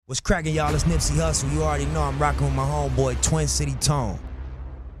What's cracking, y'all? It's Nipsey Hussle. You already know I'm rocking with my homeboy, Twin City Tone.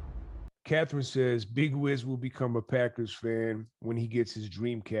 Catherine says Big Wiz will become a Packers fan when he gets his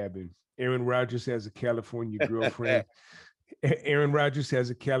dream cabin. Aaron Rodgers has a California girlfriend. Aaron Rodgers has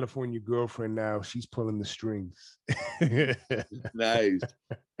a California girlfriend now. She's pulling the strings. Nice.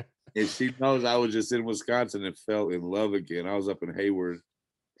 And she knows I was just in Wisconsin and fell in love again. I was up in Hayward,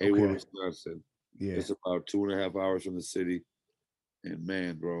 Okay. Wisconsin. Yeah. It's about 2.5 hours from the city. And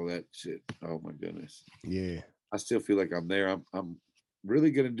man, bro, that shit. Oh my goodness. Yeah. I still feel like I'm there. I'm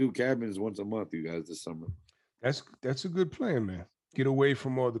really gonna do cabins once a month, you guys, this summer. That's a good plan, man. Get away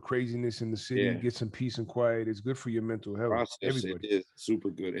from all the craziness in the city, Yeah. get some peace and quiet. It's good for your mental health. Process it Everybody. is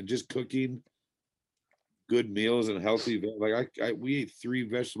super good. And just cooking good meals and healthy. Like we ate 3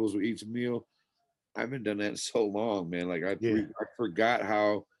 vegetables with each meal. I haven't done that in so long, man. Like I forgot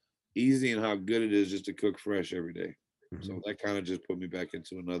how easy and how good it is just to cook fresh every day. Mhm. So that kind of just put me back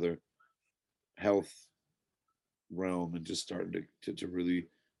into another health realm and just starting to really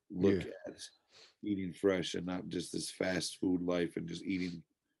look at eating fresh and not just this fast food life and just eating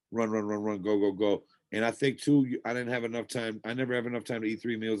run, go. And I think too, I didn't have enough time. I never have enough time to eat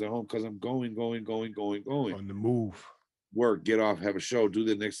 3 meals at home because I'm going. On the move. Work, get off, have a show, do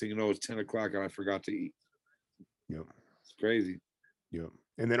the next thing you know, it's 10 o'clock and I forgot to eat. Yep. It's crazy. Yep.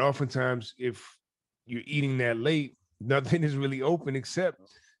 And then oftentimes if you're eating that late, nothing is really open except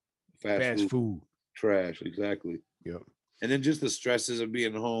fast food. Trash, exactly. Yep. And then just the stresses of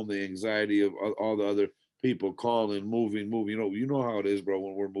being home, the anxiety of all the other people calling, moving. You know how it is, bro.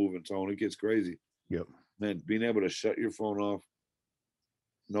 When we're moving, Tone, it gets crazy. Yep. Man, being able to shut your phone off,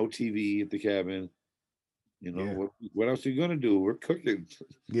 no TV at the cabin. You know what else are you gonna do? We're cooking.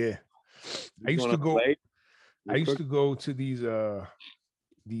 Yeah. I used to go to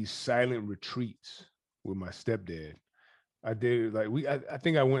these silent retreats with my stepdad. I did like I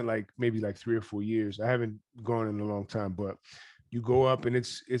think I went like maybe like 3 or 4 years. I haven't gone in a long time, but you go up and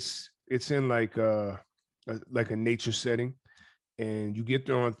it's in like a nature setting, and you get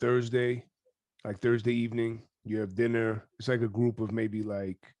there on Thursday, like Thursday evening. You have dinner. It's like a group of maybe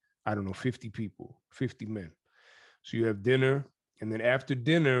like, I don't know, 50 people, 50 men. So you have dinner, and then after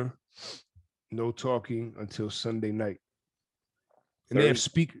dinner, no talking until Sunday night. And they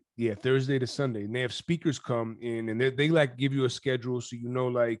have Thursday to Sunday, and they have speakers come in, and they like give you a schedule so you know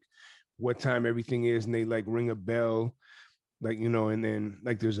like what time everything is, and they like ring a bell, like, and then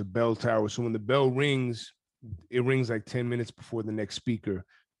like there's a bell tower. So when the bell rings, it rings like 10 minutes before the next speaker.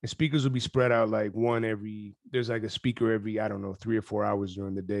 And speakers will be spread out like there's like a speaker every, I don't know, 3 or 4 hours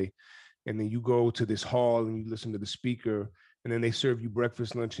during the day. And then you go to this hall and you listen to the speaker, and then they serve you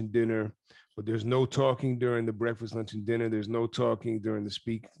breakfast, lunch, and dinner. But there's no talking during the breakfast, lunch, and dinner. There's no talking during the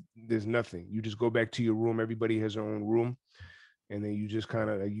speak. There's nothing. You just go back to your room. Everybody has their own room. And then you just kind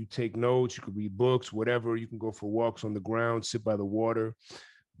of you take notes. You could read books, whatever. You can go for walks on the ground, sit by the water,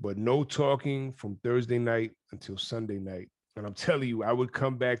 but no talking from Thursday night until Sunday night. And I'm telling you, I would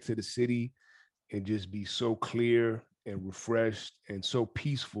come back to the city and just be so clear and refreshed and so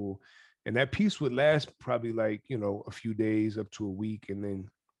peaceful. And that peace would last probably like, a few days up to a week. And then,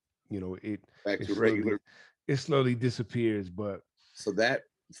 back it to slowly, regular. it slowly disappears. But So that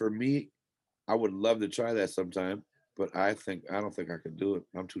for me, I would love to try that sometime, but I don't think I could do it.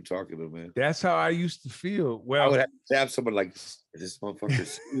 I'm too talkative, man. that's how I used to feel. Well, I would have to have someone like, is this motherfucker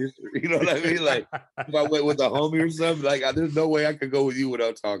serious? You know what I mean? Like if I went with a homie or something, like there's no way I could go with you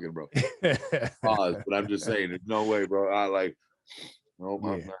without talking, bro. Pause, but I'm just saying, there's no way, bro. No,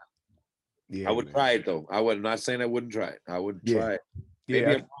 Yeah. I'm not. Yeah, I would man. try it though. Not saying I wouldn't try it. I would Yeah. try it. Yeah,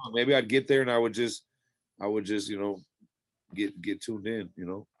 Maybe I'm wrong. Maybe I'd get there and I would just, get tuned in.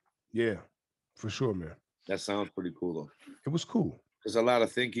 Yeah, for sure, man. That sounds pretty cool though. It was cool. There's a lot of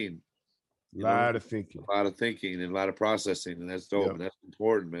thinking, Lot of thinking. a lot of thinking and a lot of processing, and that's dope. Yep. And that's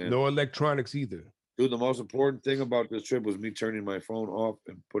important, man. No electronics either. Dude, the most important thing about this trip was me turning my phone off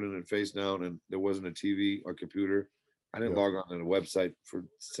and putting it face down, and there wasn't a TV or computer. I didn't Yep. log on to the website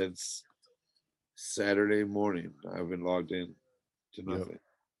since Saturday morning. I've been logged in to Yep. nothing.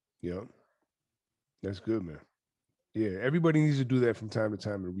 Yep. That's good, man. Yeah, everybody needs to do that from time to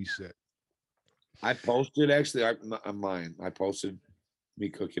time to reset. I posted actually. I'm lying. I posted me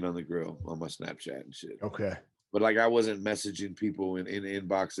cooking on the grill on my Snapchat and shit. Okay. But like I wasn't messaging people in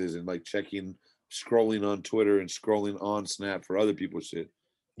inboxes and like scrolling on Twitter and scrolling on Snap for other people's shit.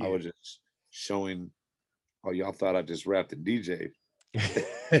 I Yeah. was just showing. Oh, y'all thought I just rapped and DJ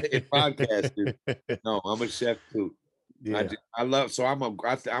and podcasted. No, I'm a chef too. Yeah. I love. So I'm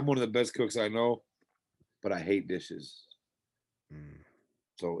one of the best cooks I know, but I hate dishes. Mm.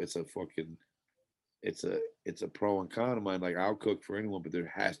 So it's a fucking it's a pro and con of mine. Like I'll cook for anyone, but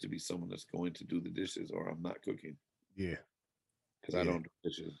there has to be someone that's going to do the dishes, or I'm not cooking. Yeah. Because I don't do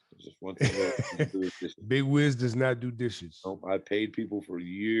dishes. There's just one thing I do is dishes. Big Wiz does not do dishes. Nope, I paid people for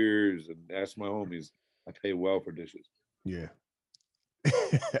years, and ask my homies. I pay well for dishes. Yeah.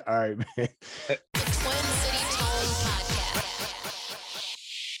 All right, man.